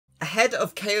ahead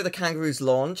of Kao the Kangaroo's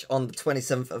launch on the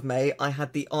 27th of May, I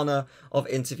had the honour of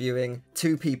interviewing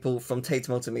 2 people from Tate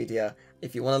Multimedia.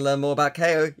 If you want to learn more about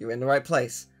Kao, you're in the right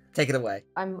place. Take it away.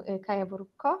 I'm Kaja,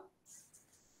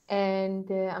 and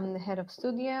I'm the head of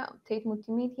studio of Tate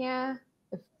Multimedia.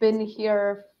 I've been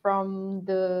here from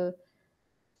the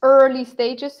early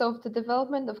stages of the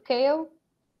development of Kao.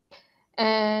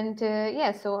 And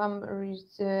yeah, so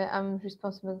I'm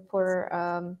responsible for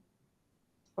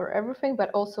everything,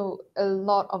 but also a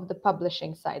lot of the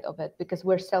publishing side of it, because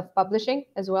we're self-publishing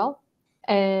as well.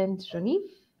 And Johnny?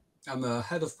 I'm a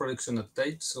head of production at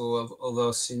Tate, so I've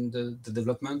overseen the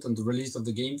development and the release of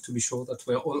the game to be sure that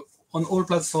we're all on all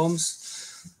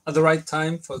platforms at the right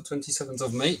time for 27th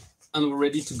of May, and we're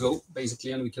ready to go,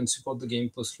 basically, and we can support the game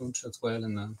post-launch as well,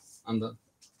 and I'm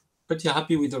pretty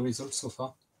happy with the results so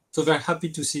far. So very happy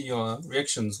to see your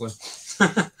reactions. Well,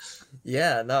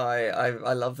 yeah, no,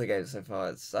 I love the game so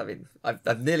far.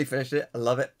 I've nearly finished it. I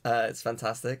love it. It's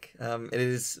fantastic. It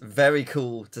is very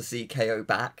cool to see Kao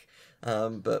back.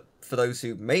 But for those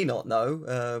who may not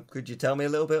know, could you tell me a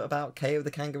little bit about Kao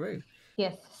the Kangaroo?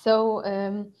 Yes. So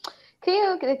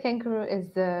Kao the Kangaroo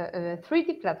is a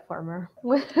 3D platformer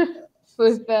with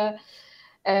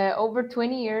over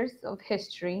 20 years of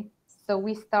history. So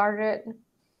we started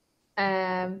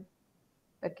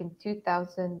back in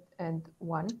 2001,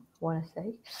 I want to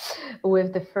say,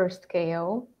 with the first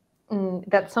Kao.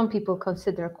 That some people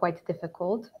consider quite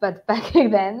difficult, but back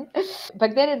then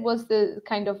it was the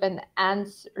kind of an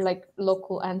answer, like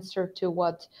local answer to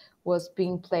what was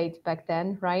being played back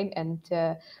then, right? And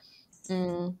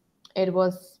it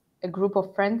was a group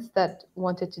of friends that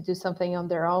wanted to do something on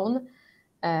their own,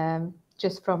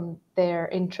 just from their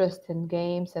interest in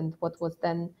games and what was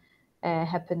then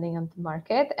happening on the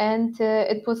market. And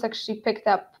it was actually picked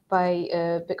up by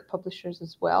big publishers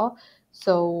as well.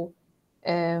 So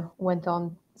went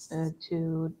on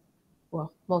to,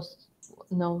 well, most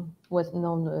known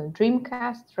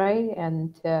Dreamcast, right?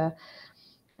 And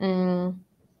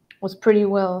was pretty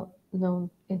well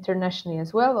known internationally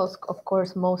as well, of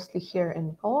course, mostly here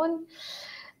in Poland.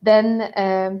 Then,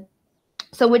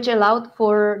 so which allowed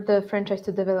for the franchise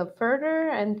to develop further.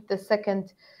 And the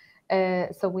second,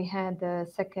 so we had the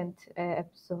second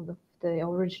episode of the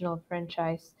original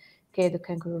franchise, Kao the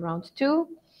Kangaroo Round 2.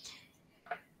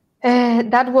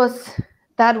 That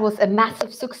was a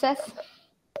massive success.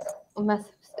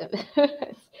 Massive,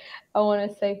 I want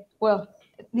to say, well,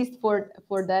 at least for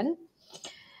then.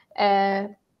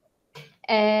 And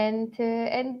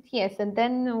yes, and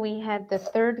then we had the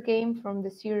third game from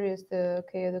the series, the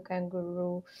Kao the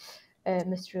Kangaroo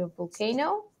Mystery of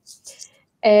Volcano,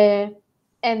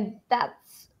 and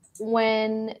that's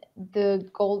when the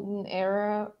golden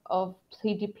era of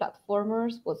 3D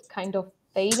platformers was kind of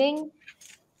fading.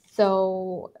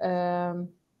 So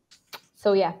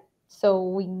yeah, so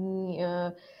we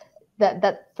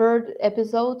that third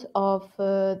episode of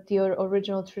the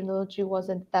original trilogy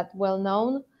wasn't that well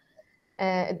known.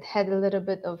 It had a little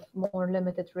bit of more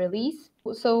limited release,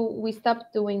 so we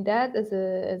stopped doing that as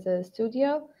a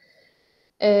studio.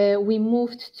 We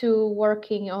moved to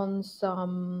working on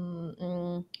some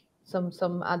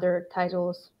other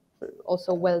titles,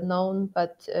 also well known,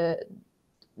 but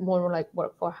more like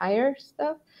work for hire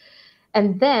stuff.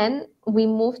 And then we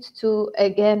moved to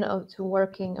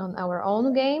working on our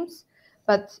own games,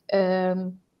 but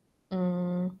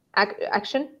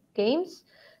action games.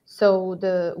 So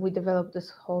we developed this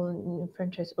whole new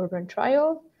franchise, Urban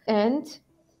Trial. And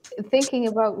thinking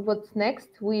about what's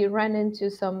next, we ran into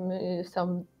some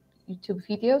YouTube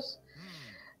videos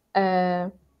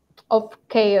of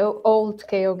old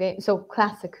Kao games, so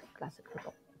classic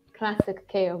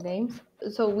Kao games.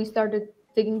 So we started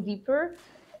digging deeper,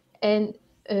 and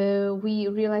we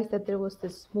realized that there was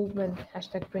this movement,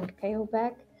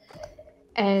 #BringKao_back.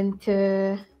 And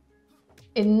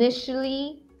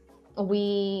initially,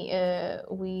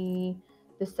 we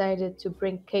decided to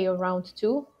bring Kao Round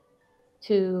 2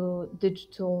 to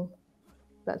digital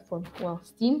platform, well,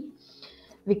 Steam,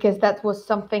 because that was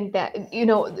something that, you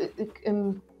know,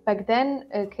 back then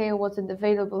Kao wasn't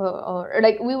available, or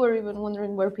like we were even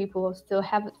wondering where people still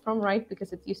have it from, right?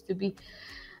 Because it used to be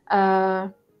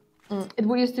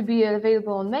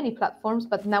available on many platforms,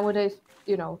 but nowadays,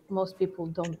 you know, most people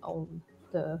don't own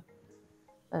the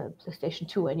PlayStation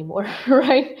 2 anymore,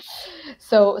 right?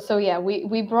 So yeah,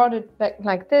 we brought it back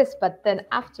like this, but then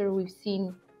after we've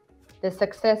seen the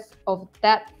success of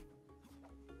that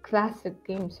classic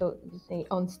game, so to say,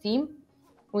 on Steam,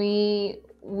 we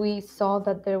saw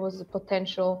that there was a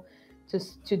potential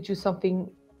to do something,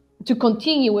 to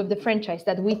continue with the franchise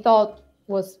that we thought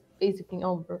was basically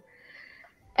over.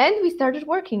 And we started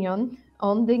working on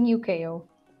on the new KO.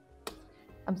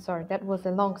 I'm sorry, that was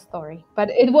a long story, but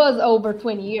it was over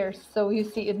 20 years, so you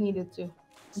see, it needed to.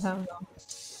 No.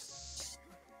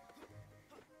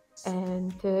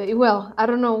 And well, I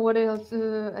don't know what else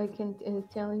I can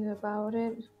tell you about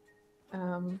it.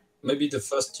 Maybe the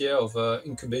first year of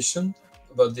incubation,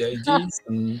 about the ideas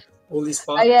and all this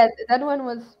part. Yeah, that one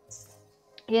was.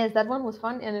 Yes, that one was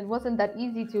fun, and it wasn't that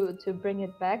easy to bring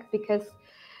it back because,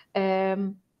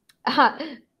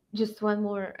 just one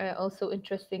more also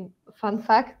interesting fun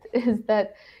fact is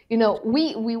that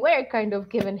we were kind of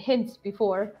given hints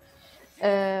before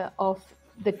of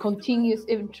the continuous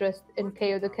interest in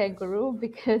Kao the Kangaroo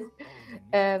because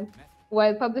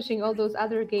while publishing all those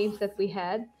other games that we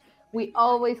had, we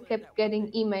always kept getting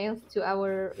emails to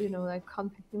our, like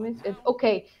contact emails. And,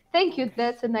 okay, thank you,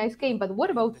 that's a nice game, but what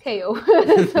about KO?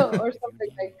 Or something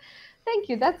like, thank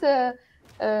you, that's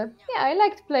yeah, I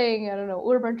liked playing, I don't know,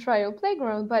 Urban Trial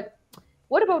Playground, but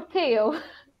what about KO?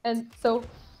 And so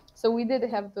we did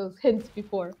have those hints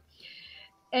before.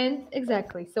 And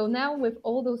exactly, so now with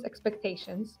all those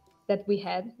expectations that we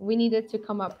had, we needed to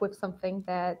come up with something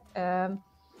that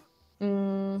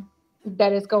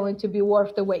that is going to be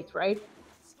worth the wait, right?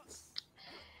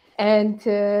 And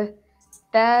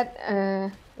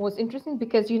that was interesting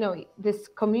because this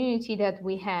community that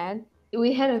we had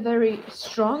a very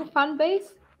strong fan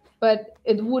base, but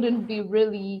it wouldn't be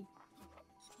really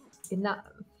enough,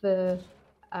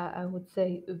 I would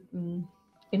say,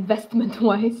 investment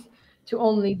wise, to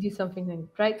only do something like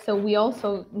that, right? So we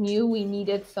also knew we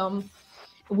needed to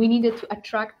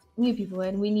attract new people,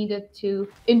 and we needed to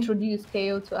introduce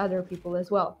KO to other people as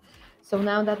well. So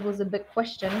now that was a big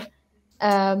question,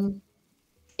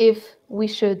 if we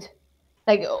should,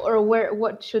 or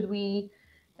what should we,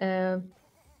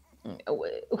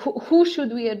 who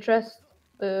should we address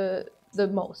the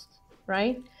most,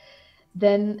 right?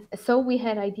 Then, so we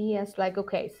had ideas like,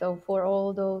 okay, so for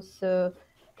all those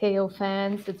KO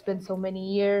fans, it's been so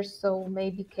many years, so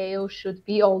maybe KO should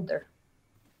be older,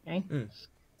 right?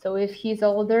 So if he's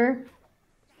older,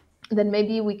 then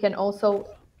maybe we can also,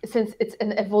 since it's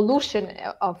an evolution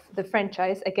of the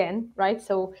franchise again, right?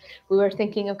 So we were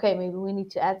thinking, okay, maybe we need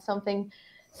to add something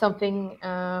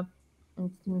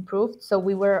improved. So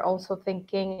we were also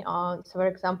thinking on, so for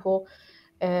example,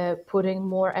 putting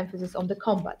more emphasis on the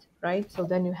combat, right? So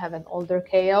then you have an older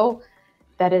KO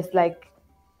that is like,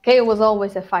 KO was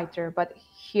always a fighter, but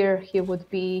here he would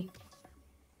be,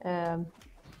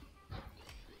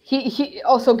 he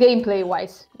also gameplay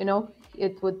wise,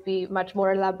 it would be much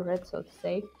more elaborate, so to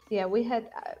say. Yeah, we had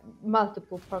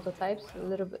multiple prototypes, a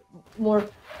little bit more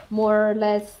or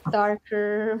less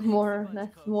darker,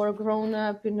 more grown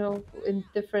up, in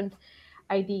different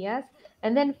ideas.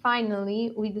 And then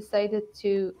finally, we decided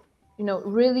to,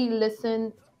 really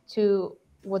listen to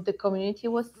what the community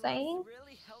was saying,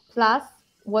 plus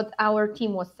what our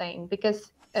team was saying,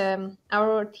 because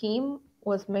our team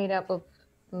was made up of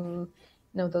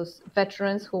those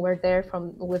veterans who were there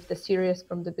with the series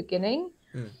from the beginning.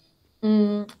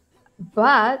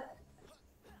 But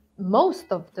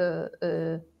most of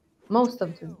the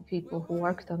people who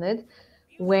worked on it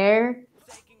were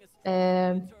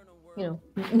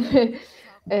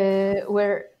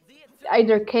were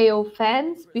either KO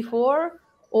fans before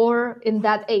or in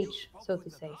that age, so to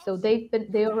say. So they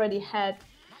already had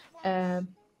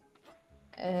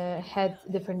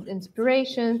different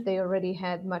inspirations. They already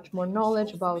had much more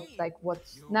knowledge about like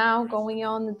what's now going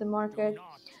on in the market.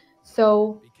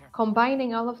 So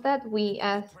combining all of that, we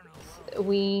asked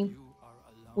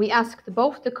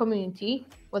both the community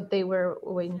what they were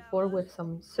waiting for with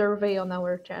some survey on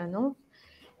our channel,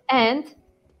 and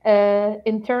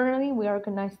internally we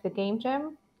organized the game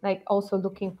jam, like also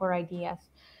looking for ideas.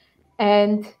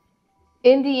 And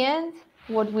in the end,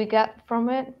 what we got from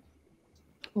it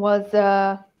was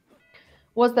that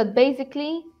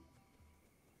basically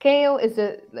KO is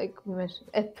a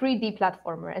 3D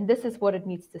platformer, and this is what it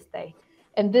needs to stay.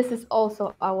 And this is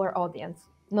also our audience,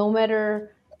 no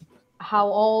matter how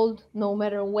old, no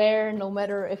matter where, no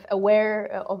matter if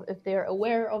they're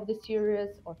aware of the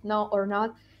series or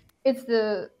not, it's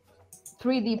the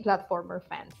 3D platformer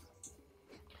fans.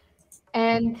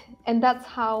 And that's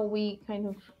how we kind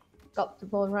of got the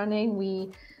ball running.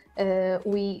 We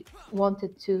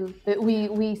wanted to,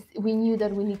 we knew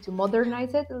that we need to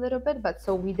modernize it a little bit, but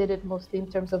so we did it mostly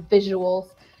in terms of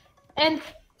visuals and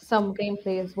some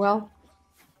gameplay as well.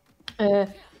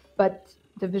 But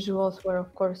the visuals were,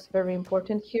 of course, very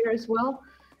important here as well,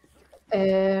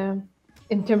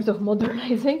 in terms of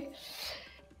modernizing.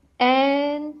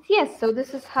 And yes, so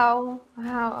this is how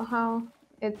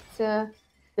it's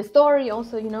The story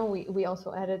also, you know, we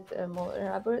also added a more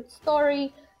elaborate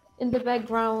story in the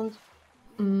background.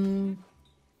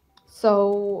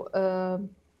 So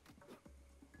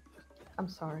I'm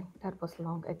sorry, that was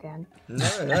long again. No,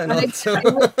 But not it at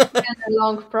all. was again a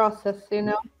long process, you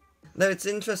know. No, it's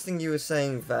interesting you were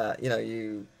saying that, you know,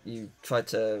 you tried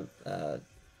to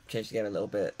change the game a little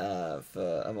bit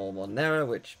for a more modern era,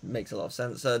 which makes a lot of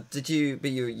sense. But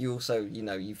you also, you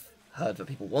know, you've heard that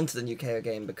people wanted a new KO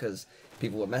game because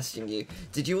people were messaging you.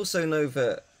 Did you also know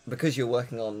that because you're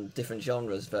working on different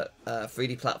genres that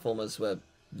 3D platformers were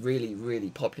really, really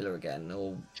popular again,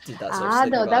 or did that sort of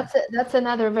slip No, you by? that's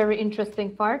another very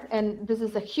interesting part, and this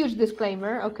is a huge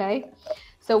disclaimer, okay?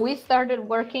 So we started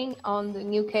working on the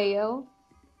new KO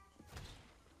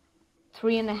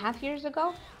 3.5 years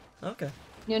ago. Okay.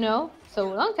 You know,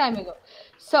 so a long time ago.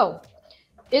 So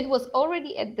it was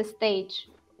already at the stage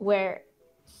where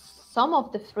some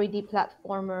of the 3D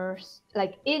platformers,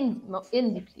 like in the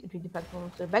 3D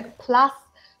platformers, are back, plus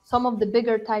some of the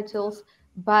bigger titles,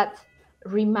 but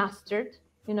remastered.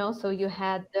 You know, so you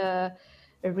had the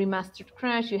remastered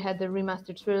Crash, you had the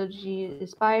remastered trilogy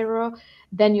Spyro,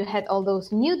 then you had all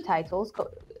those new titles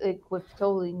like with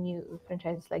totally new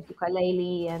franchises like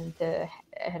Ukulele and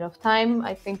Ahead of Time.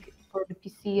 I think for the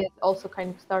PC it also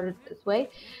kind of started this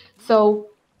way. So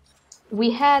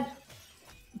we had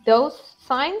those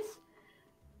signs,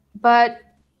 but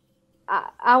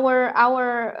our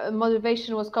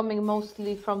motivation was coming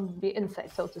mostly from the inside,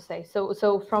 so to say.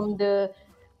 So from the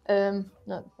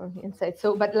not from the inside,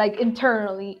 so but like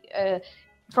internally,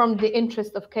 from the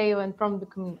interest of KO and from the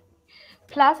community.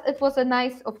 Plus, it was a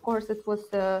nice, of course, it was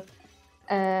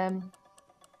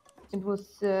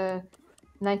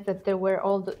nice that there were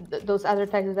all those other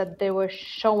titles that they were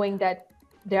showing that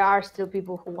there are still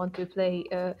people who want to play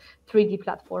 3D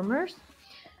platformers.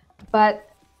 But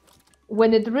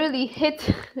when it really hit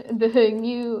the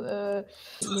new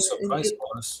surprise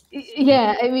for us.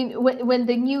 yeah, I mean, when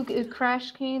the new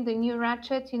Crash came, the new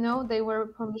Ratchet, you know, they were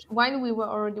while we were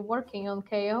already working on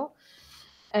KO,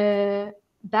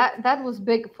 that was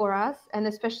big for us, and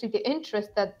especially the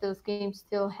interest that those games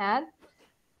still had.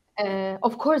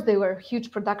 Of course, they were huge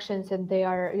productions, and they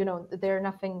are, you know, they're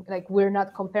nothing like, we're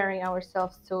not comparing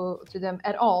ourselves to them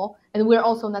at all, and we're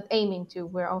also not aiming to.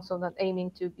 We're also not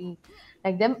aiming to be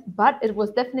like them. But it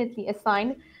was definitely a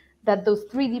sign that those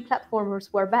 3D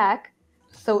platformers were back.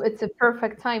 So it's a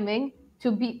perfect timing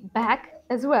to be back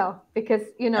as well, because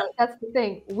you know that's the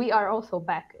thing. We are also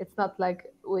back. It's not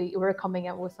like we're coming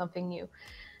out with something new.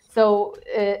 So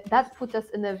that put us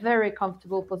in a very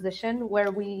comfortable position where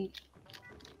it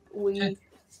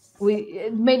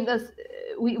made us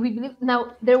we believe.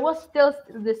 Now there was still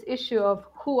this issue of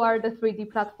who are the 3D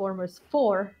platformers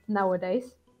for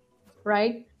nowadays,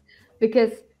 right?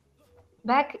 Because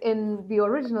back in the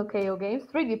original KO games,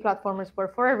 3D platformers were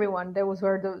for everyone. Those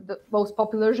were the most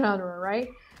popular genre, right?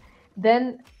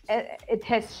 Then it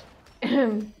has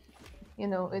you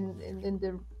know, in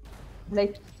the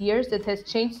late years it has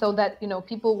changed, so that, you know,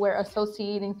 people were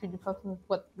associating 3D platformers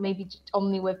what maybe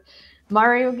only with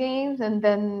Mario games, and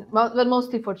then but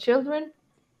mostly for children,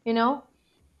 you know.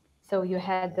 So you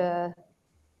had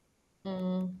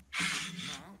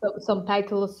some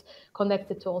titles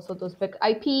connected to also those big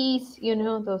IPs, you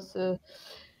know, those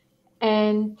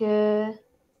and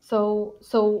so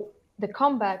the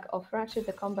comeback of Ratchet,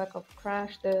 the comeback of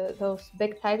Crash, those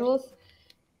big titles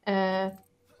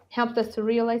helped us to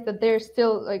realize that there's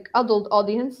still like adult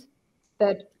audience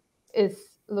that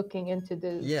is looking into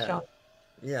the genre.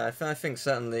 Yeah, I think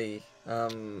certainly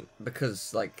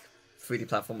because like 3D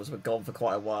platformers were gone for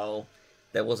quite a while,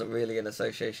 there wasn't really an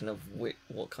association of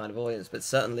what kind of audience, but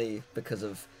certainly because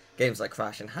of games like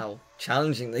Crash and how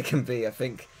challenging they can be, I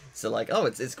think so. Like, oh,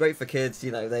 it's great for kids,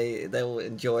 you know, they'll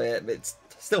enjoy it. It's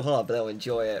still hard, but they'll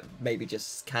enjoy it. Maybe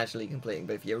just casually completing.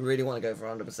 But if you really want to go for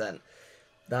 100%,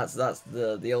 that's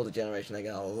the older generation. They're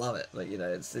gonna love it. Like, you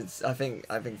know, it's I think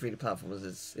 3D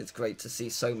platformers it's great to see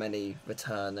so many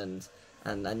return and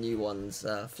new ones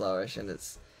flourish, and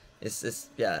it's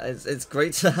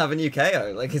great to have a new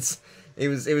KO. Like it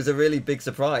was a really big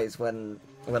surprise when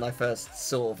I first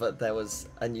saw that there was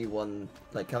a new one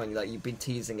like coming. Like, you've been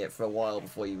teasing it for a while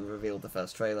before you revealed the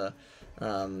first trailer,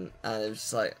 and it was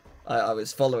just like I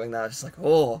was following that. I was just like,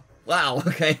 oh wow,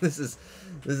 okay, this is.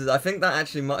 I think that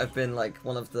actually might have been like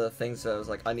one of the things where I was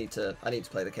like, I need to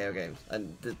play the KO games,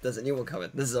 and there's a new one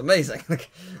coming. This is amazing. Like,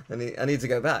 I need to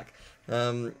go back.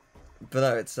 But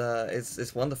no, it's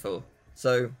wonderful.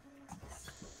 So,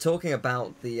 talking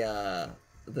about the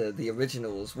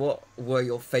originals, what were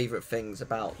your favorite things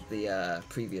about the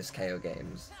previous KO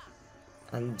games?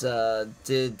 And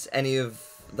did any of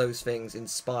those things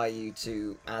inspire you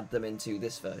to add them into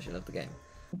this version of the game?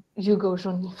 You go,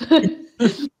 Jean.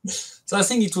 So I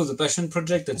think it was a passion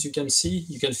project that you can see,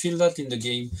 you can feel that in the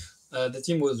game. The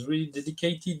team was really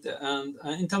dedicated, and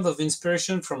in terms of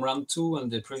inspiration from round 2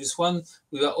 and the previous one,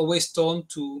 we were always torn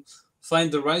to find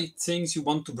the right things you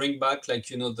want to bring back, like,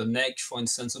 you know, the neck, for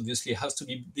instance, obviously has to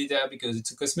be there because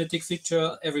it's a cosmetic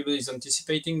feature, everybody's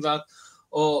anticipating that,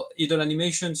 or idle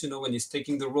animations, you know, when he's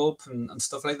taking the rope and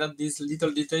stuff like that, these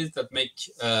little details that make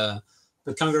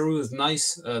the kangaroo a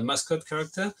nice mascot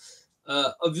character.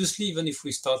 Obviously, even if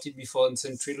we started before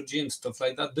Insane Trilogy and stuff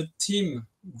like that, the team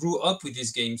grew up with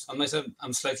these games. And myself,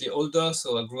 I'm slightly older,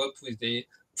 so I grew up with the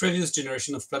previous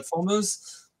generation of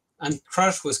platformers. And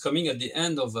Crash was coming at the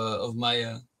end of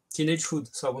my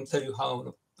teenagehood, so I won't tell you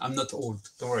how. I'm not old,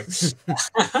 don't worry.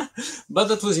 But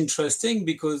that was interesting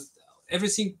because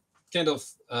everything kind of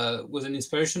was an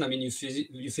inspiration. I mean,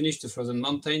 you finished the Frozen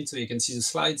Mountain, so you can see the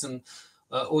slides and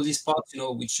all these parts, you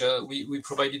know, which we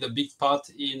provided a big part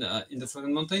in the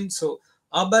Frozen Mountain. So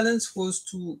our balance was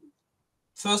to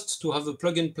first to have a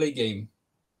plug and play game,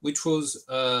 which was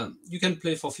you can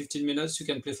play for 15 minutes, you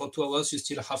can play for 2 hours, you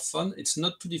still have fun. It's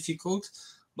not too difficult,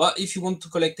 but if you want to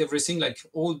collect everything like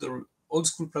all the old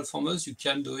school platformers, you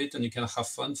can do it and you can have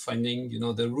fun finding, you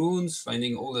know, the runes,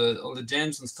 finding all the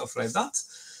gems and stuff like that.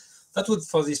 That was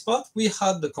for this part. We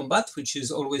had the combat, which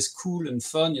is always cool and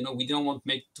fun. You know, we didn't want to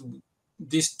make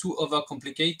this too over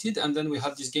complicated. And then we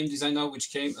had this game designer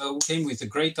which came with a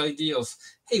great idea of,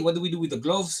 hey, what do we do with the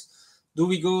gloves? Do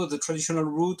we go the traditional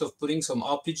route of putting some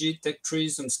RPG tech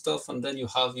trees and stuff, and then you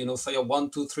have, you know, fire 1,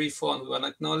 2, 3, 4, and we were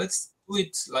like, no, let's do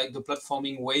it like the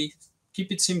platforming way,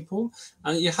 keep it simple.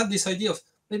 And he had this idea of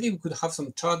maybe we could have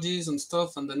some charges and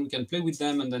stuff, and then we can play with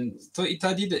them, and then so it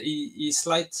added a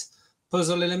slight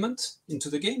puzzle element into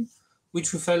the game,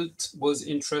 which we felt was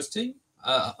interesting.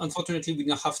 Unfortunately, we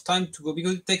didn't have time to go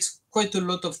because it takes quite a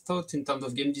lot of thought in terms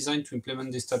of game design to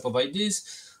implement this type of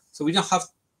ideas. So we don't have,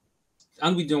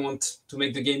 and we don't want to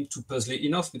make the game too puzzly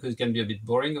enough because it can be a bit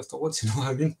boring afterwards. You know what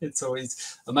I mean? It's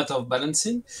always a matter of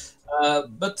balancing.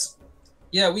 But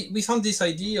yeah, we found this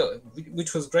idea,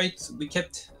 which was great. We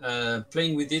kept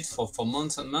playing with it for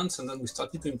months and months, and then we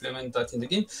started to implement that in the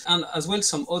game. And as well,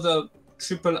 some other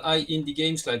AAA indie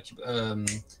games like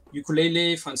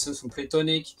Ukulele, for instance, from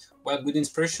Platonic, were good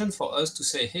inspiration for us to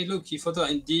say, hey, look, if other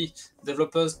indie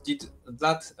developers did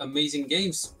that amazing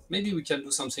games, maybe we can do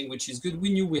something which is good.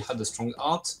 We knew we had a strong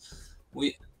art.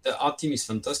 The art team is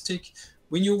fantastic.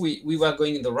 We knew we were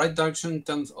going in the right direction in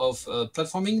terms of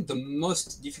platforming. The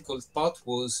most difficult part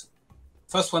was,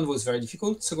 first one was very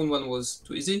difficult, second one was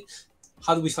too easy.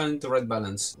 How do we find the right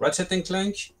balance? Ratchet and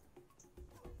Clank,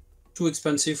 too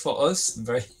expensive for us,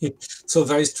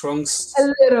 very strong.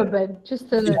 A little bit,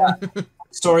 just a little. Yeah.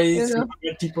 Stories, You know?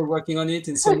 people working on it,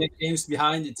 insomniac games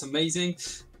behind, it's amazing.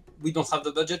 We don't have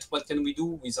the budget. What can we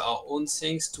do with our own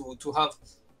things to have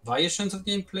variations of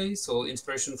gameplay? So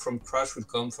inspiration from Crash will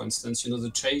come, for instance, you know, the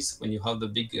chase, when you have the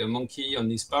big monkey on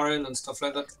his barrel and stuff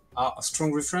like that, are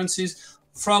strong references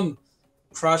from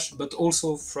Crash, but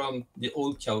also from the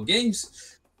old Kao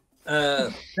games.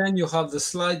 Then you have the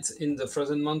slides in the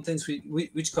Frozen Mountains,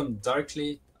 which come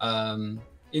directly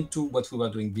into what we were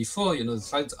doing before. You know, the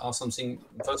slides are something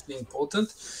vastly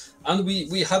important. And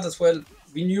we had as well,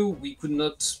 we knew we could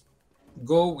not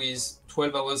go with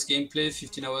 12 hours gameplay,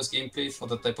 15 hours gameplay for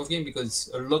that type of game because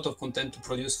it's a lot of content to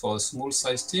produce for a small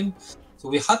size team. So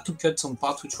we had to cut some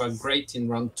parts which were great in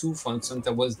round 2. For instance,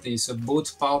 there was this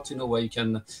boat part, you know, where you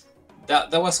can,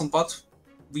 there was some parts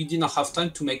we did not have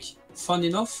time to make fun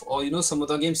enough, or, you know, some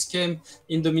other games came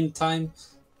in the meantime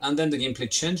and then the gameplay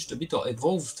changed a bit or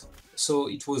evolved, so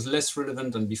it was less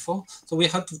relevant than before. So we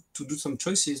had to do some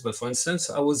choices. But for instance,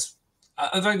 I was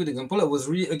a very good example, I was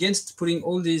really against putting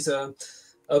all these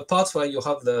parts where you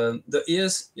have the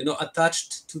ears, you know,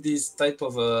 attached to these type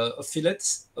of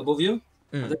fillets above you,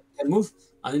 and then you can move.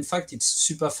 And in fact, it's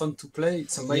super fun to play.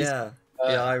 It's amazing.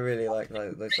 Yeah, I really like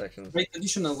those sections. Great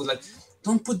addition. I was like,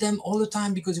 don't put them all the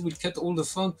time because it will cut all the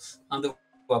fun. And they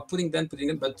were putting them.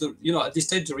 But you know, at this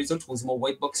stage, the result was more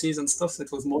white boxes and stuff. So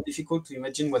it was more difficult to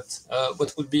imagine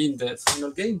what would be in the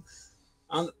final game.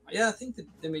 And yeah, I think that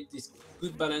they made this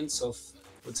good balance of,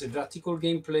 let's say, vertical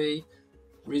gameplay,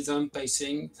 rhythm,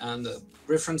 pacing, and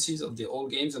references of the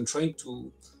old games, and trying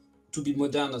to be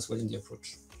modern as well in the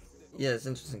approach. Yeah, it's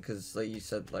interesting because, like you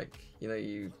said, like, you know,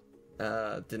 you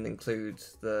didn't include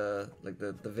the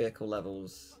vehicle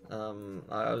levels.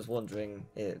 I was wondering,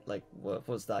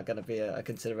 was that going to be a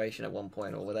consideration at one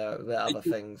point, or were there other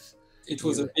things? It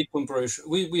was a big comparison.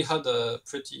 We had a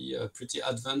pretty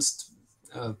advanced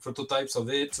prototypes of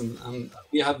it, and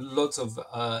we had lots of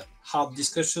hard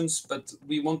discussions, but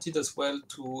we wanted as well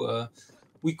to,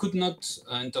 we could not,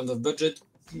 in terms of budget,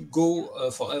 go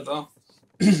forever.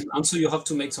 And so you have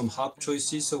to make some hard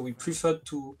choices. So we preferred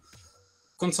to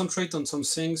concentrate on some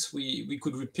things we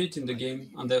could repeat in the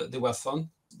game, and they were fun.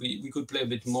 We could play a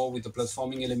bit more with the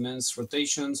platforming elements,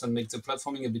 rotations, and make the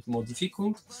platforming a bit more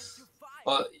difficult.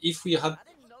 If we had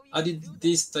added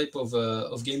this type of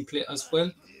gameplay as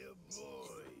well,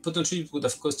 potentially it would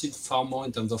have costed far more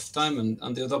in terms of time,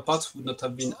 and the other parts would not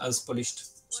have been as polished.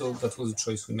 So that was a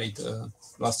choice we made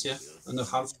last year and a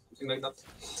half, something like that.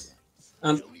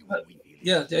 And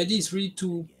yeah, the idea is really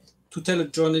to tell a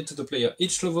journey to the player.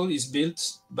 Each level is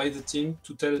built by the team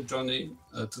to tell a journey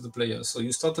to the player. So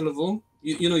you start a level,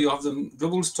 you know, you have the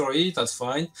global story, that's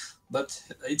fine, but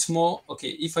it's more, okay,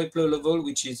 if I play a level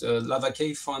which is a lava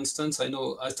cave, for instance, I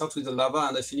know I start with the lava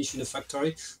and I finish in a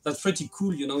factory. That's pretty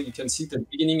cool, you know, you can see the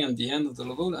beginning and the end of the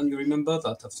level, and you remember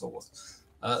that afterwards.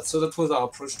 So that was our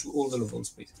approach to all the levels,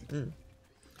 basically. Mm.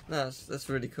 No, that's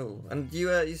really cool. And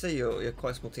you say you're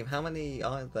quite a small team. How many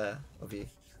are there of you?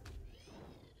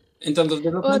 In terms of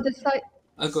development?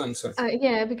 Go on, sorry.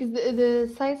 Yeah, because the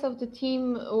size of the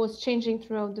team was changing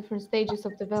throughout different stages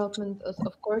of development,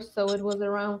 of course. So it was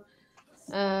around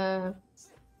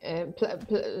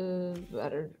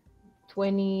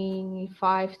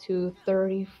 25 to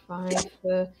 35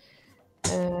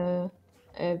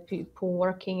 people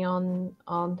working on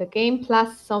the game,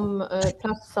 plus some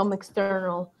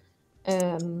external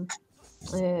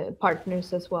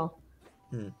partners as well.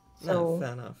 No,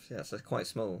 fair enough. Yeah, so it's quite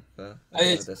small for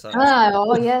their size.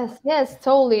 Oh yes,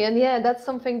 totally. And yeah, that's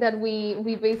something that we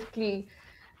basically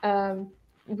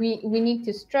we need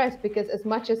to stress, because as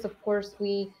much as, of course,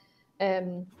 we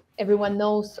everyone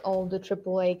knows all the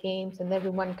AAA games and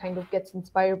everyone kind of gets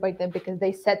inspired by them because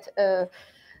they set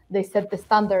the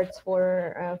standards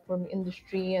for the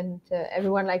industry, and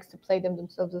everyone likes to play them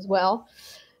themselves as well.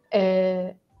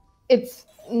 It's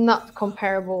not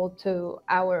comparable to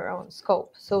our own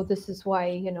scope. So this is why,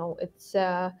 you know, it's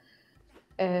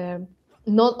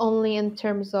not only in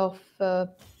terms of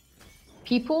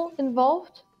people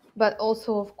involved, but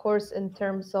also, of course, in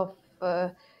terms of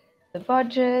the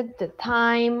budget, the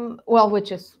time, well,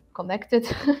 which is connected.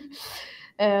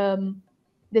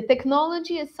 The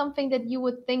technology is something that you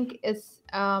would think is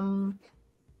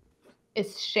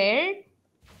shared,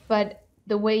 but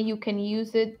the way you can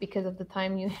use it, because of the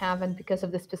time you have and because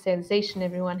of the specialization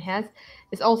everyone has,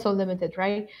 is also limited,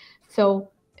 right?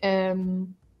 So,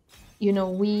 you know,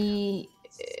 we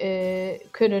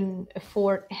couldn't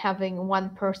afford having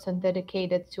one person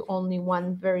dedicated to only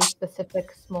one very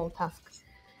specific small task,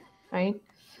 right?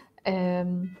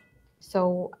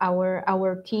 So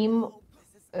our team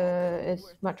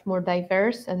is much more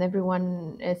diverse, and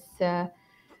everyone is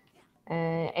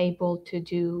able to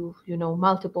do, you know,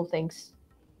 multiple things.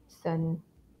 And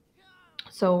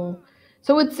so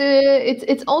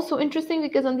it's also interesting,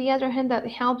 because on the other hand, that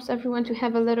helps everyone to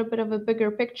have a little bit of a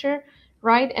bigger picture,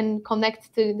 right, and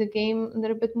connect to the game a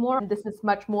little bit more. And this is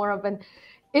much more of an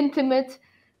intimate,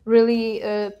 really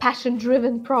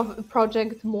passion-driven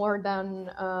project, more than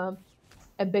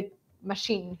a big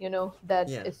machine, you know, that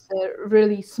is a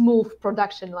really smooth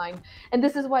production line. And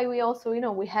this is why we also, you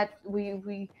know,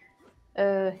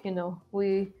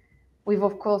 we've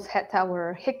of course had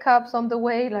our hiccups on the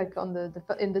way, like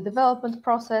in the development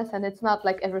process, and it's not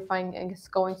like everything is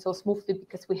going so smoothly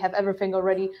because we have everything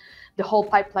already, the whole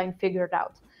pipeline figured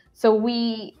out. So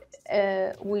we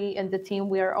and the team,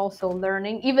 we are also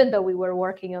learning, even though we were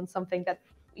working on something that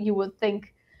you would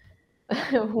think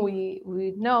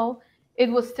we know. It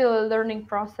was still a learning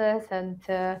process, and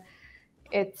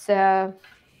it's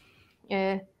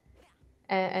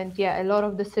and yeah, a lot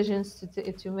of decisions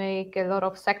to make, a lot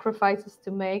of sacrifices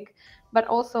to make, but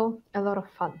also a lot of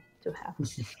fun to have.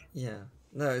 Yeah,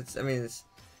 no, it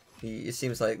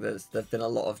seems like there's been a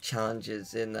lot of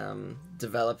challenges in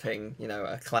developing, you know,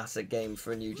 a classic game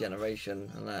for a new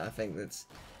generation, and I think it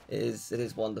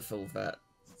is wonderful that,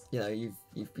 you know, you've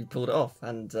pulled it off,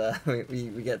 and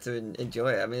we get to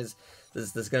enjoy it. I mean,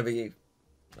 there's going to be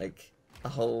like a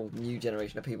whole new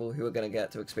generation of people who are going to get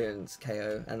to experience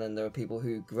KO, and then there are people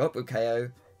who grew up with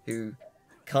KO who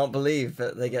can't believe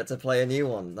that they get to play a new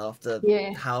one after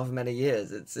however many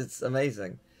years. It's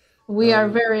amazing. We are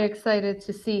very excited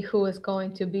to see who is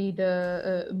going to be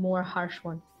the more harsh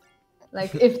one.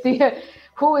 Like, if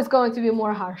who is going to be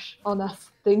more harsh on us,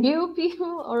 the new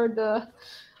people or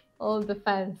the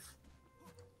fans?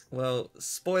 Well,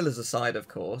 spoilers aside, of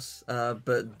course,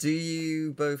 but do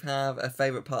you both have a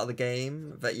favourite part of the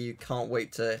game that you can't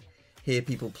wait to hear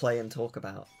people play and talk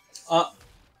about?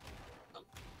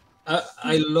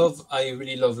 I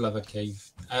really love Lava Cave.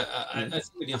 I think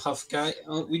we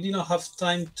didn't have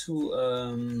time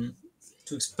to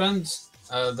expand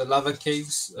the lava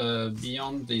caves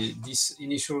beyond this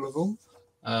initial level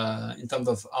in terms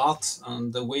of art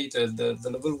and the way the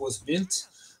level was built.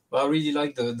 But I really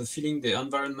like the feeling, the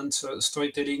environment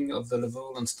storytelling of the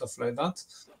level and stuff like that.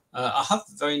 I have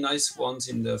very nice ones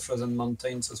in the Frozen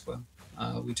Mountains as well,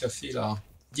 which I feel are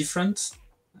different,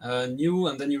 new,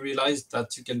 and then you realize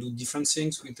that you can do different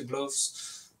things with the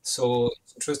gloves. So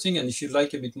it's interesting. And if you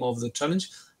like a bit more of the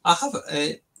challenge,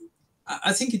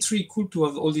 I think it's really cool to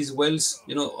have all these wells.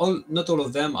 You know, not all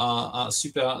of them are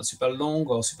super long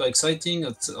or super exciting,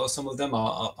 or some of them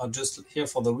are just here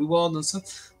for the reward and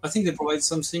stuff. I think they provide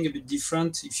something a bit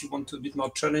different. If you want a bit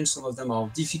more challenge, some of them are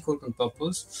difficult on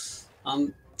purpose.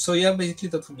 And so yeah, basically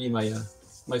that would be my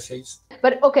my fave.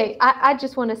 But okay, I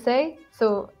just want to say,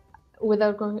 so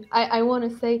without going, I want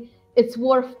to say it's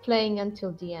worth playing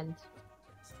until the end.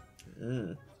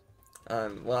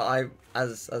 Well,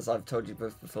 as I've told you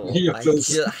both before, You're I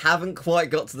close. haven't quite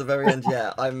got to the very end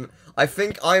yet. I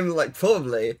think I'm like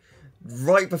probably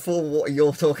right before what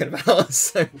you're talking about.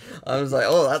 So I was like,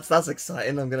 oh, that's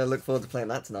exciting. I'm gonna look forward to playing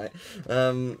that tonight.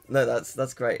 No,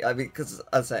 that's great. I mean, because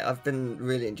as I say, I've been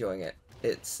really enjoying it.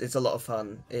 It's a lot of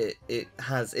fun. It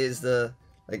is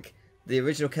the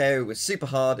original KO was super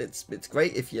hard. It's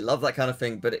great if you love that kind of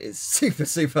thing, but it is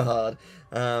super hard.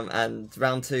 And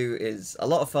round 2 is a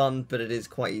lot of fun, but it is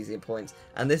quite easy at points.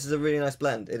 And this is a really nice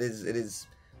blend. It is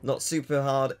not super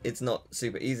hard. It's not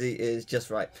super easy. It is just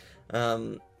right.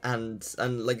 And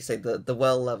like you say, the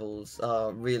well levels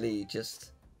are really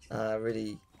just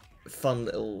really fun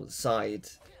little side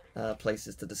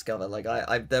places to discover. Like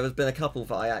there has been a couple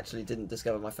that I actually didn't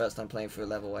discover my first time playing through a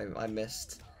level. I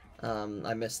missed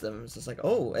them. It's just like,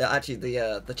 oh, actually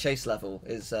the chase level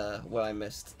is where I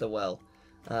missed the well.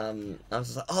 I was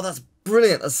just like, oh, that's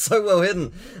brilliant. That's so well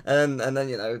hidden. And then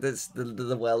you know,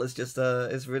 the well is just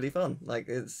is really fun. Like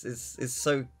it's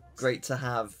so great to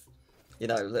have, you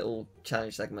know, little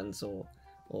challenge segments or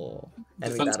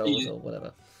enemy battles or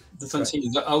whatever. The fun thing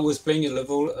is that I was playing a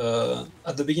level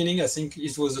at the beginning. I think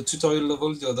it was a tutorial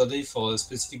level the other day for a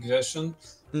specific version.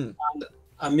 And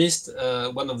I missed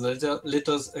one of the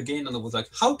letters again, and I was like,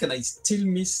 how can I still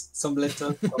miss some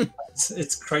letters?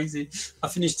 It's crazy. I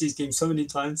finished this game so many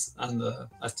times, and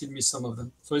I still miss some of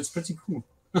them. So it's pretty cool.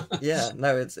 Yeah,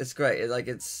 no, it's great.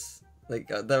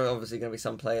 There are obviously going to be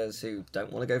some players who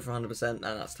don't want to go for 100%, and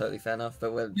that's totally fair enough.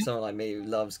 But with someone like me who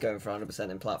loves going for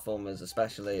 100% in platformers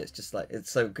especially, it's just like,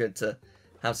 it's so good to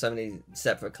have so many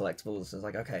separate collectibles. It's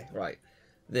like, okay, right,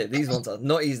 these ones are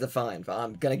not easy to find, but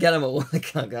I'm going to get them all. I'm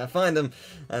going to find them,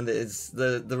 and it's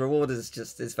the reward is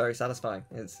very satisfying.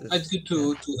 It's good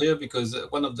to hear, because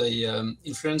one of the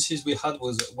influences we had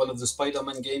was one of the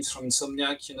Spider-Man games from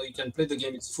Insomniac. You know, you can play the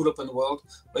game, it's full open world,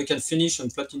 but you can finish and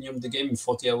platinum the game in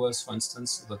 40 hours, for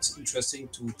instance. So that's interesting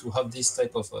to have this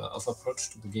type of approach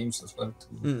to the games as well.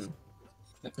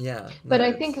 Yeah. But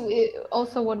I think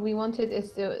also what we wanted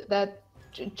is that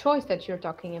choice that you're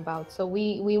talking about. So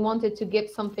we wanted to give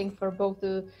something for both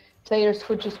the players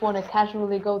who just want to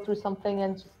casually go through something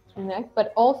and just connect,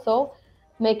 but also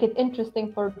make it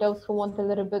interesting for those who want a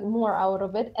little bit more out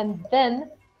of it. And then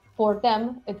for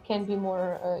them, it can be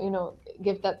more, you know,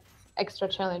 give that extra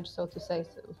challenge, so to say,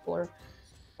 for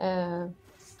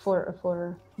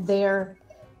their,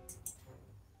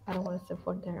 I don't want to say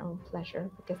for their own pleasure,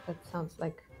 because that sounds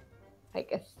like, I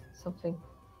guess, something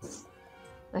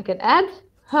like an ad?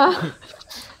 Huh?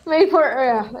 Made for,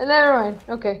 never mind.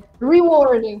 Okay.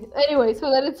 Rewarding. Anyway, so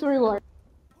that it's reward.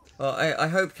 Well, I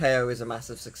hope KO is a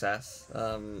massive success.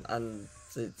 And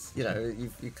it's, you know,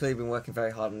 you've clearly been working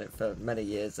very hard on it for many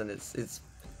years, and it's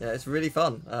you know, it's really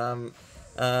fun.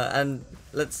 And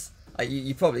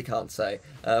you probably can't say,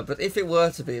 but if it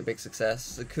were to be a big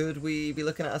success, could we be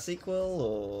looking at a sequel,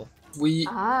 or we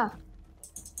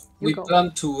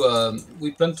plan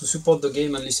to support the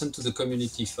game and listen to the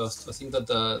community first. I think that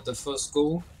the first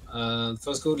goal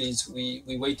is we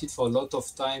waited for a lot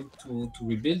of time to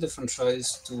rebuild the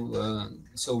franchise.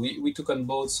 So we took on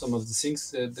board some of the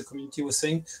things the community was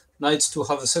saying. Now it's to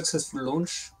have a successful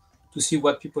launch, to see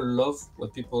what people love,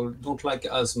 what people don't like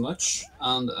as much,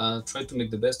 and try to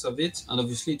make the best of it. And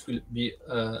obviously it will be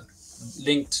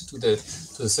linked to the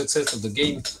success of the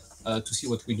game. To see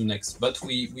what we do next, but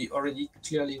we already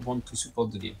clearly want to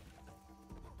support the game.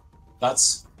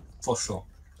 That's for sure.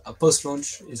 A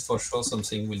post-launch is for sure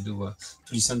something we'll do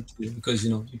to listen to, because you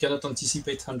know you cannot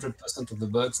anticipate 100% of the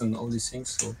bugs and all these things,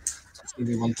 so something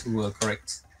we want to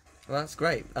correct. Well, that's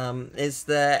great. Is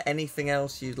there anything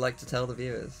else you'd like to tell the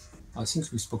viewers? I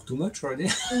think we spoke too much already.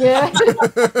 Yeah.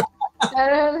 I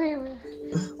don't even...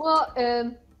 Well,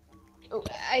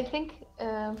 I think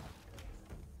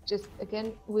just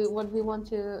again, what we want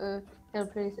to tell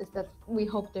players is that we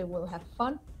hope they will have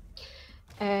fun,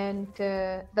 and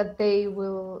that they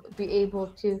will be able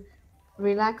to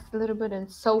relax a little bit and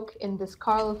soak in this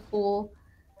colorful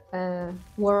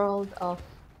world of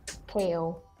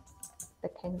Kao the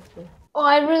Kangaroo. Oh,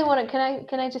 I really want to.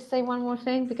 Can I just say one more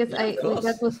thing, because Yeah, of course.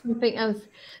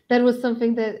 that was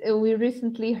something that we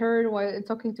recently heard while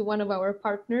talking to one of our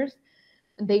partners.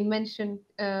 They mentioned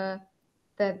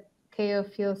that Kao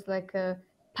feels like a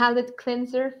palate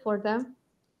cleanser for them,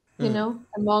 you know,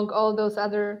 among all those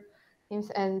other games.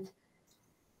 And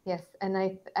yes, and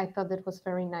I thought that was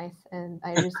very nice, and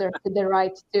I reserved the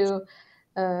right to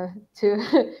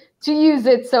to use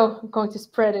it. So I'm going to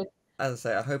spread it. As I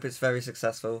say, I hope it's very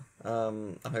successful.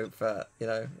 I hope that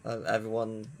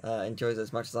everyone enjoys it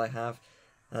as much as I have,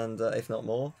 and if not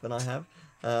more than I have.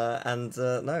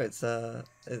 No,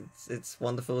 it's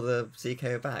wonderful to see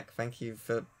KO back. Thank you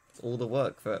for all the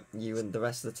work that you and the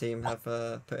rest of the team have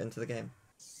put into the game.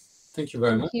 Thank you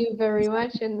very much. Thank you very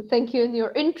much, and thank you in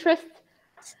your interest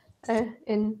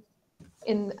in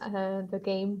the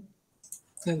game.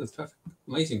 Yeah, that's perfect.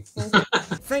 Amazing.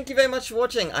 Thank you very much for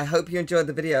watching. I hope you enjoyed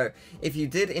the video. If you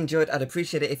did enjoy it, I'd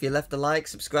appreciate it if you left a like,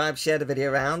 subscribe, share the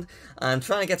video around. I'm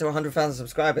trying to get to 100,000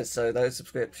 subscribers, so those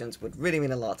subscriptions would really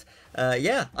mean a lot.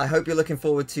 Yeah, I hope you're looking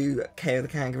forward to Kao the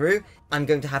Kangaroo. I'm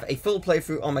going to have a full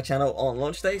playthrough on my channel on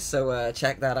launch day, so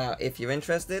check that out if you're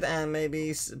interested, and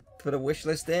maybe put a wish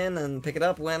list in and pick it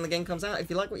up when the game comes out if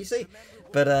you like what you see.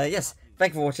 But yes,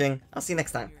 thank you for watching. I'll see you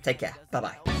next time. Take care.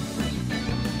 Bye-bye.